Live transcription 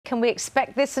Can we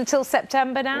expect this until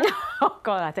September now? Oh,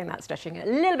 God, I think that's stretching it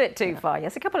a little bit too far.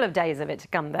 Yes, a couple of days of it to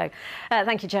come, though.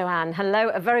 Thank you, Joanne. Hello,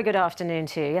 a very good afternoon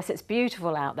to you. Yes, it's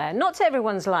beautiful out there. Not to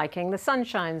everyone's liking. The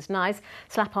sunshine's nice.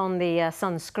 Slap on the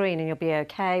sunscreen and you'll be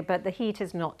OK, but the heat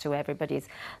is not to everybody's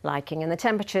liking. And the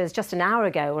temperatures just an hour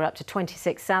ago were up to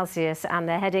 26 Celsius and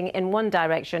they're heading in one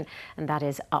direction, and that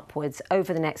is upwards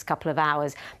over the next couple of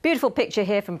hours. Beautiful picture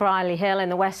here from Brierley Hill in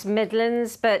the West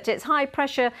Midlands, but it's high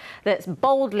pressure that's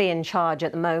boldly in charge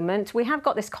at the moment. We have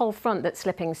got this cold front that's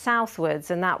slipping southwards,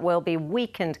 and that will be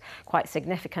weakened quite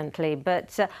significantly.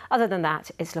 But other than that,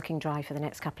 it's looking dry for the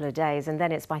next couple of days. And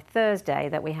then it's by Thursday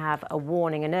that we have a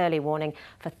warning, an early warning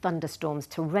for thunderstorms,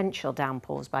 torrential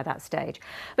downpours by that stage.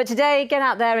 But today, get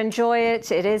out there, enjoy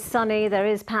it. It is sunny. There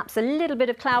is perhaps a little bit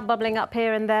of cloud bubbling up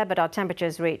here and there, but our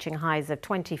temperatures reaching highs of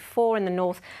 24 in the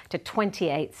north to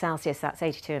 28 Celsius. That's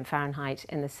 82 in Fahrenheit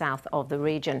in the south of the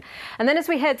region. And then as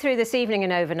we head through this evening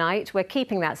and overnight, we're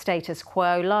keeping that status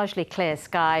quo, largely clear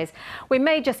skies. We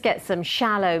may just get some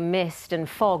shallow mist and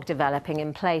fog developing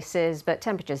in places, but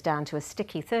temperatures down to a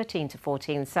sticky 13 to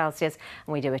 14 Celsius.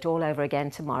 And we do it all over again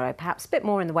tomorrow. Perhaps a bit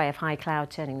more in the way of high cloud,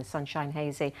 turning the sunshine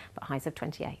hazy, but highs of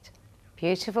 28.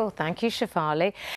 Beautiful. Thank you, Shefali.